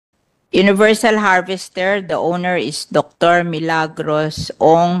Universal Harvester, the owner is Dr. Milagros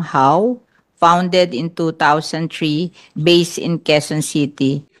Ong Hao, founded in 2003, based in Quezon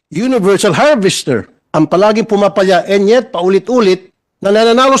City. Universal Harvester ang palaging pumapalya and yet paulit-ulit na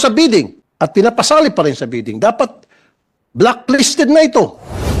nananalo sa bidding at pinapasali pa rin sa bidding. Dapat blacklisted na ito.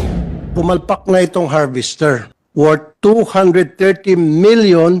 Pumalpak na itong harvester worth 230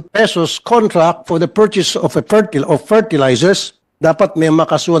 million pesos contract for the purchase of fertilizers. Dapat may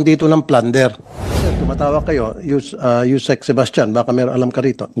makasuhan dito ng plunder. Sir, tumatawa kayo. Yusek Sebastian, baka meron alam ka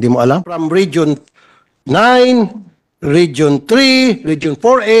rito. Hindi mo alam? From Region 9, Region 3, Region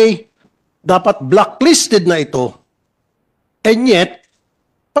 4A, dapat blacklisted na ito. And yet,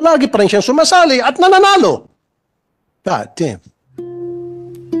 palagi pa rin siyang sumasali at nananalo. God damn.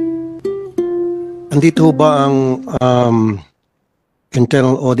 Andito ba ang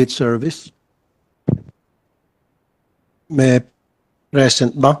Internal Audit Service? May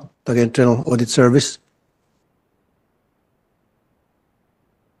present ba? Taga-Internal Audit Service?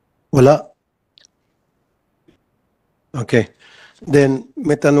 Wala? Okay. Then,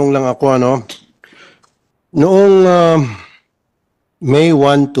 may tanong lang ako, ano? Noong May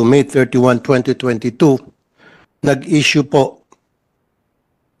 1 to May 31, 2022, nag-issue po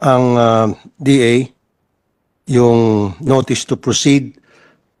ang DA yung notice to proceed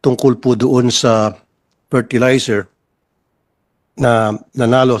tungkol po doon sa fertilizer na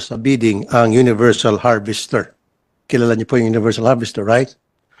nanalo sa bidding ang Universal Harvester. Kilala niyo po yung Universal Harvester, right?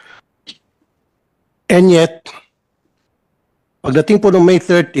 And yet, pagdating po ng May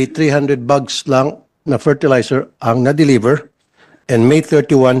 30, 300 bags lang na fertilizer ang na-deliver and May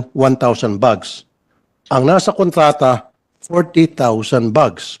 31, 1,000 bags. Ang nasa kontrata, 40,000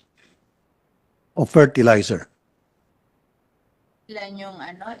 bags of fertilizer. Ilan yung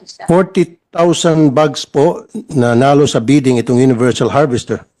isa? 40,000 bags po na nalo sa bidding itong Universal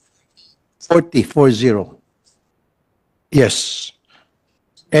Harvester. 40. Yes.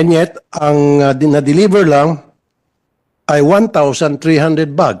 And yet, ang na-deliver lang ay 1,300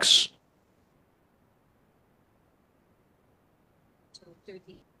 bags.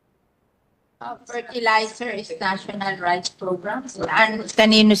 Fertilizer is National Rice Program.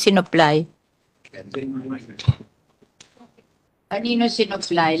 Kanino sinupply? Kanino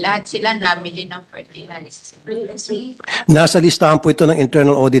sinupply? Lahat sila namili ng fertilizer. Nasa listahan po ito ng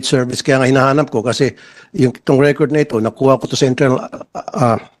Internal Audit Service. Kaya nga hinahanap ko kasi itong record na ito, nakuha ko ito sa Internal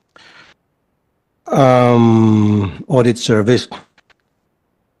Audit Service.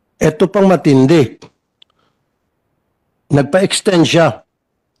 Ito pang matindi. Nagpa-extend siya.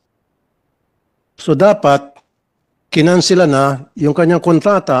 So dapat, kinansila na yung kanyang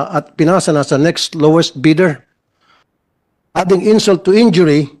kontrata at pinasa na sa next lowest bidder. Adding insult to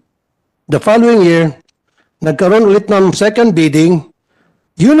injury, the following year, nagkaroon ulit ng second bidding,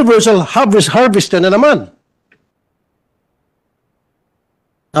 Universal Harvester na naman.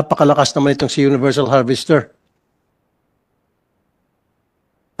 Napakalakas naman itong si Universal Harvester.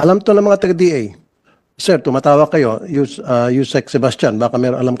 Alam to ng mga taga-DA. Sir, tumatawa kayo. Yusek Sebastian, baka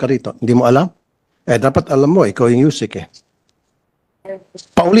meron alam ka rito. Hindi mo alam? Dapat alam mo, ikaw yung Yusek eh.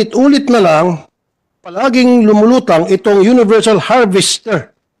 Paulit-ulit na lang, palaging lumulutang itong Universal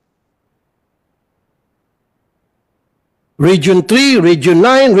Harvester. Region 3, Region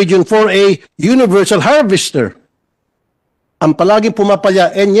 9, Region 4A, Universal Harvester. Ang palaging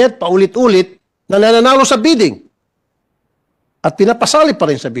pumapalya and yet paulit-ulit na nananalo sa bidding. At pinapasali pa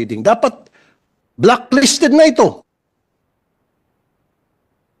rin sa bidding. Dapat blacklisted na ito.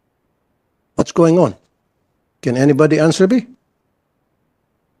 What's going on? Can anybody answer me?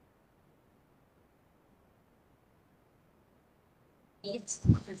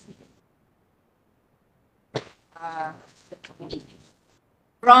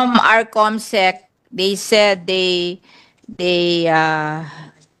 From our ComSec, they said they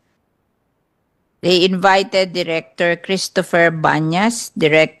invited Director Christopher Banyas,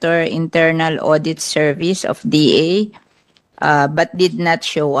 Director Internal Audit Service of DA, but did not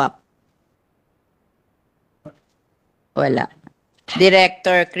show up. Wala.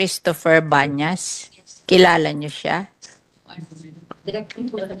 Director Christopher Banyas, kilala niyo siya?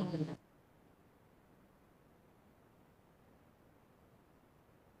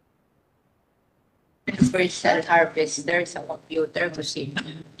 Universal Harvester sa computer ko sino.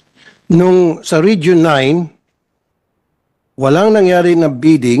 Nung sa Region 9, walang nangyari na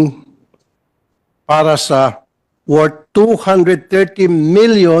bidding para sa worth 230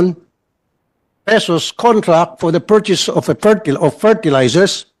 million pesos contract for the purchase of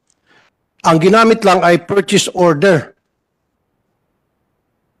fertilizers. Ang ginamit lang ay purchase order.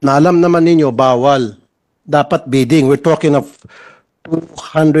 Na alam naman ninyo, bawal. Dapat bidding. We're talking of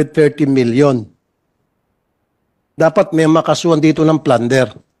 230 million. Dapat may makasuhan dito ng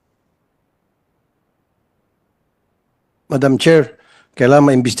plunder. Madam Chair, kailangan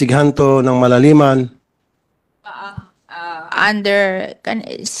maimbestigahan to ng malaliman.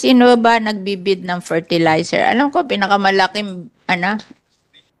 Sino ba nagbibid ng fertilizer? Alam ko, pinakamalaking,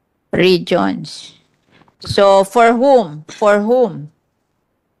 regions. So, for whom? For whom?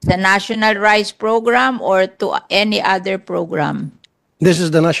 The National Rice Program or to any other program? This is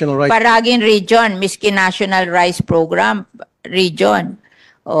the national right. Paragin region, miski National Rice Program, region.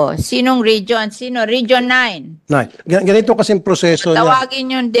 Oh, sinong region? Sino? Region 9. Ganito kasing proseso niya.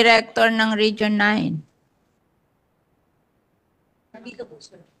 Tawagin yung director ng Region 9.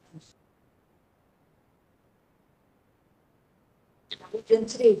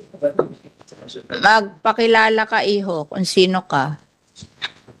 Magpakilala ka, iho, kung sino ka.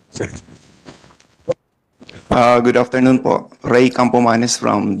 Good afternoon po. Ray Campomanes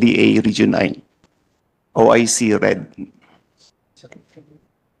from DA Region 9. OIC Red.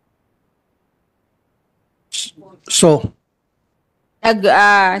 So,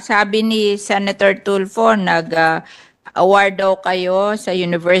 Sabi ni Senator Tulfo, award daw kayo sa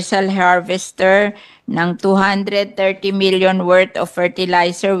Universal Harvester ng 230 million worth of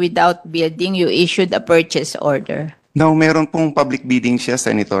fertilizer without bidding. You issued a purchase order. Now, meron pong public bidding siya,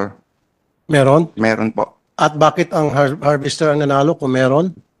 Senator. meron? Meron po. At bakit ang harvester ang nanalo kung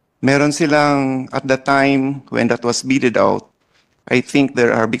meron? Meron silang, at the time when that was bidded out, I think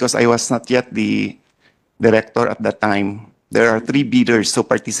there are, because I was not yet the director at that time, there are 3 bidders who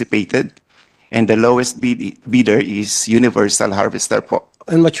participated, and the lowest bidder is Universal Harvester po.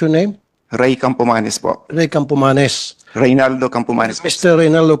 And what's your name? Ray Campomanes po. Ray Campomanes. Reynaldo Campomanes. Mr.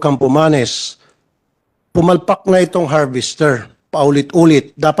 Reynaldo Campomanes, pumalpak na itong harvester,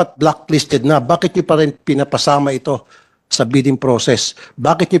 paulit-ulit, dapat blacklisted na. Bakit niyo pa rin pinapasama ito sa bidding process?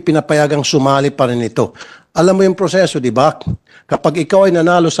 Bakit niyo pinapayagang sumali pa rin ito? Alam mo yung proseso, di ba? Kapag ikaw ay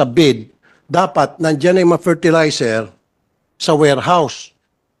nanalo sa bid, dapat nandiyan ay mga fertilizer sa warehouse.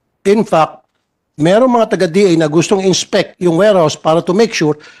 In fact, merong mga taga-DA na gustong inspect yung warehouse para to make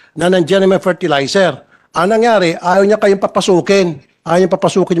sure na nandiyan ay mga fertilizer. Ang nangyari, ayaw niya kayong papasukin. Ayaw niya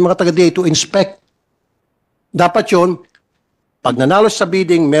papasukin yung mga taga-DA to inspect. Dapat yun, pag nanalo sa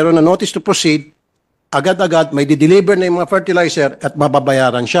bidding, meron na notice to proceed, agad-agad may di-deliver na yung mga fertilizer at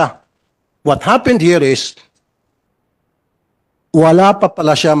mababayaran siya. What happened here is, wala pa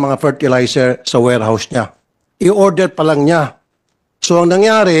pala siya mga fertilizer sa warehouse niya. I-order pa lang niya. So ang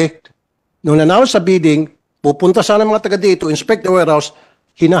nangyari, nung nanalo sa bidding, pupunta sana mga taga dito, inspect the warehouse,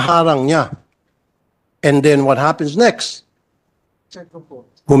 hinaharang niya. And then what happens next?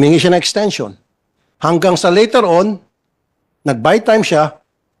 Humingi siya ng extension. Hanggang sa later on, nag-buy time siya,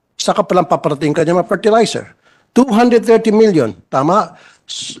 saka palang paparating kanya mga fertilizer. 230 million. Tama?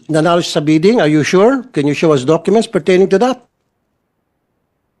 Nanalo siya sa bidding. Are you sure? Can you show us documents pertaining to that?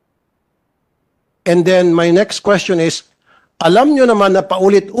 And then my next question is, alam nyo naman na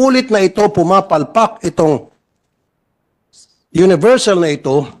paulit-ulit na ito pumapalpak itong universal na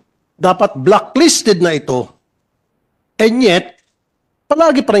ito, dapat blacklisted na ito, and yet,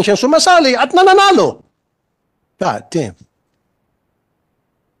 palagi pa rin siyang sumasali at nananalo. God damn.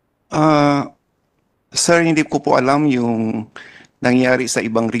 Sir, hindi ko po alam yung nangyari sa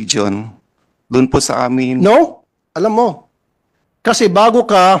ibang region. Doon po sa amin. No? Alam mo. Kasi bago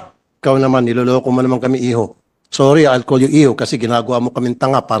ka, ikaw naman, niloloko mo naman kami, iho. Sorry, I'll call you iho kasi ginagawa mo kaming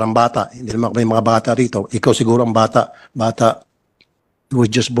tanga, parang bata. Hindi naman kami mga bata rito. Ikaw siguro ang bata. Bata, you was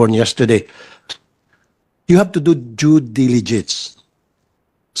just born yesterday. You have to do due diligence.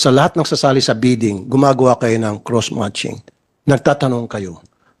 Sa lahat ng sasali sa bidding, gumagawa kayo ng cross-matching. Nagtatanong kayo.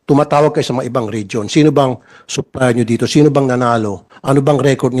 Tumatawag kayo sa mga ibang region. Sino bang supplier nyo dito? Sino bang nanalo? Ano bang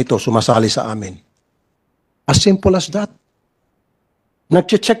record nito sumasali sa amin? As simple as that.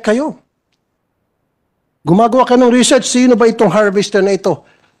 Nag-check kayo. Gumagawa ka ng research. Sino ba itong harvester na ito?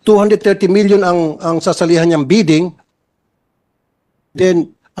 230 million ang sasalihan niyang bidding.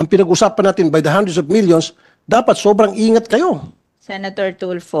 Then, ang pinag-usapan natin by the hundreds of millions, dapat sobrang ingat kayo. Senator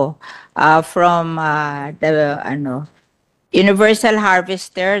Tulfo, from Universal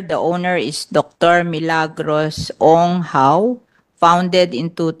Harvester, the owner is Dr. Milagros Ong How, founded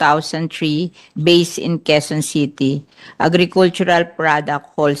in 2003, based in Quezon City, agricultural product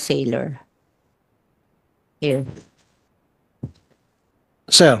wholesaler. Here.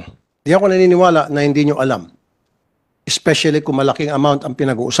 Sir, di ako naniniwala na hindi nyo alam. Especially kung malaking amount ang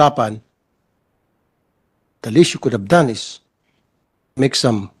pinag-uusapan, the least you could have done is make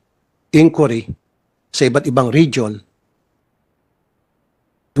some inquiry sa iba't ibang region,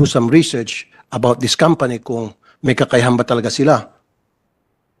 do some research about this company kung may kakayahan ba talaga sila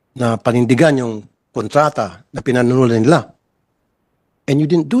na panindigan yung kontrata na pinanunulan nila. And you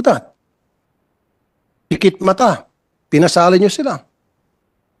didn't do that. Pikit mata. Pinasali nyo sila.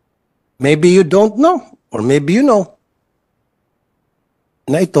 Maybe you don't know, or maybe you know,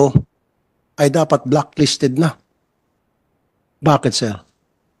 na ito ay dapat blacklisted na. Bakit, sir?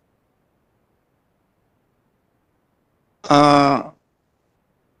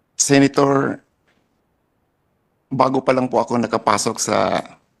 Senator, bago pa lang po ako nakapasok sa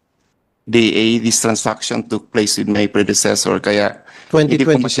DA, this transaction took place with my predecessor, kaya hindi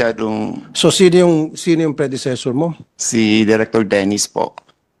po 2022. masyadong So, sino yung predecessor mo? si Director Dennis po.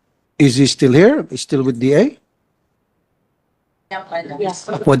 Is he still here? Is still with DA?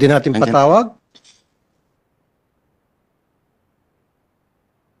 Pwede natin Andyan. patawag?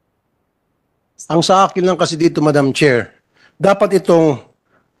 Ang sa akin lang kasi dito, Madam Chair, dapat itong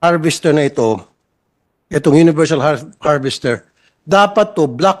harvester na ito, itong universal harvester, dapat to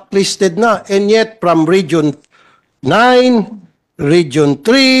blacklisted na. And yet, from Region 9, Region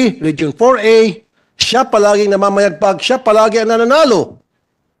 3, Region 4A, siya palaging namamayagpag, siya palagi ang nananalo.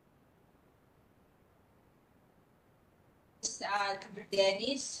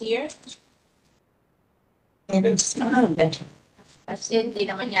 Dennis here. Kasi hindi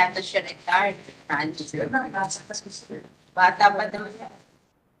naman yata siya retired. Bata pa naman siya.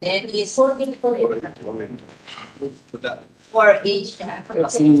 Dennis. 4A siya.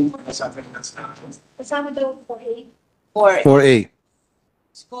 Kasama daw po 4A. 4A.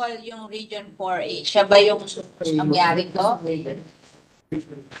 School yung Region 4A. Siya ba yung nangyari ko?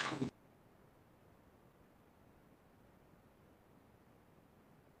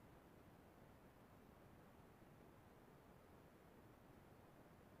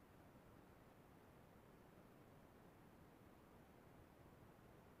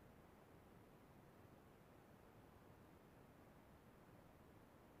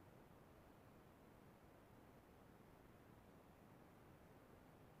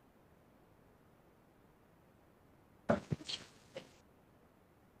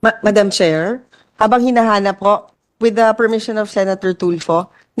 Madam Chair, habang hinahanap po, with the permission of Senator Tulfo,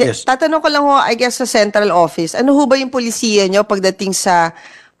 Yes. tatanong ko lang ho, I guess, sa central office, ano ho ba yung polisiya nyo pagdating sa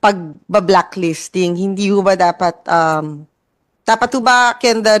pag-blacklisting? Hindi ho ba dapat, dapat ho ba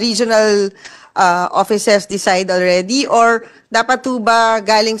can the regional offices decide already? Or dapat ho ba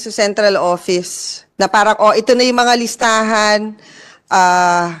galing sa central office na parang, oh, ito na yung mga listahan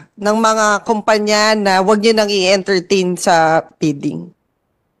ng mga kumpanya na wag nyo nang i-entertain sa bidding?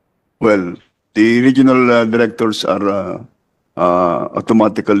 Well, the regional directors are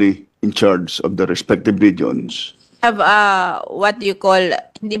automatically in charge of the respective regions. Have what you call,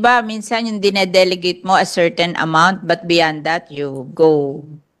 di ba minsan yung dinedelegate mo a certain amount but beyond that you go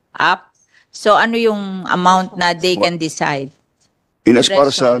up. So ano yung amount na they can decide? In as far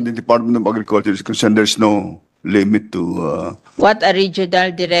as the Department of Agriculture is concerned, there's no limit to. What a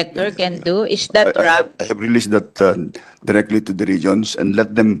regional director can do? Is that right? I have released that directly to the regions and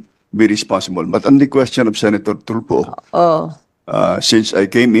let them be responsible. But on the question of Senator Tulfo, Oh, since I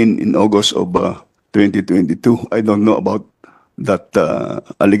came in August of 2022, I don't know about that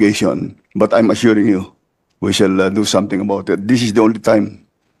allegation. But I'm assuring you, we shall do something about it. This is the only time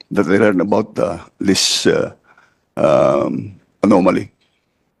that I learned about this anomaly.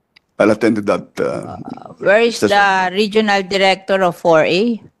 I'll attend to that. where is the regional director of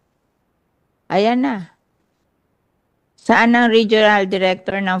 4A? Ayan na. Saan ang regional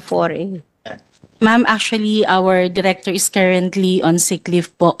director ng 4A? Ma'am, actually, our director is currently on sick leave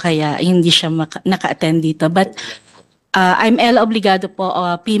po, kaya hindi siya naka-attend dito. But I'm El Obligado po,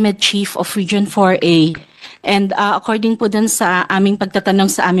 PMED Chief of Region 4A. And according po dun sa aming pagtatanong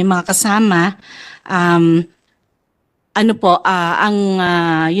sa aming mga kasama, ang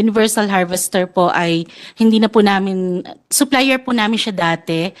Universal Harvester po ay hindi na po namin, supplier po namin siya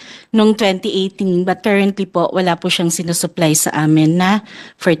dati noong 2018, but currently po wala po siyang sinusupply sa amin na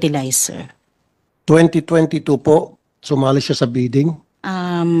fertilizer. 2022 po, sumali siya sa bidding.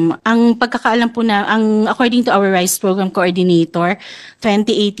 Ang pagkakaalam po according to our rice program coordinator,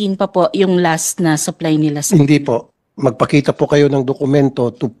 2018 pa po yung last na supply nila sa Hindi po. Magpakita po kayo ng dokumento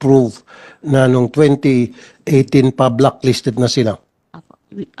to prove na nung 2018 pa blacklisted na sila.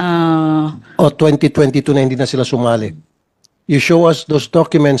 O 2022 na hindi na sila sumali. You show us those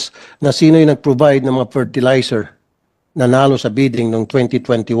documents na sino yung nag-provide ng mga fertilizer na nalo sa bidding noong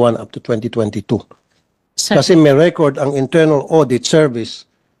 2021 up to 2022. Kasi may record ang internal audit service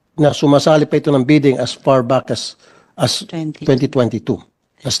na sumasali pa ito ng bidding as far back as 2022.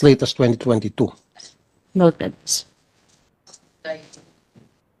 As late as 2022. noted.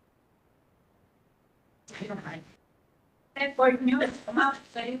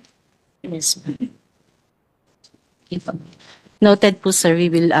 Yes, ma'am. Okay po. Noted po, sir. He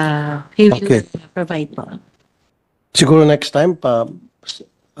will Okay. provide po. Siguro next time,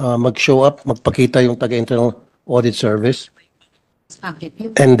 mag-show up, magpakita yung taga-internal audit service. Okay.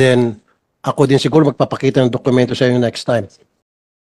 And then, ako din siguro magpapakita ng dokumento sa inyo next time.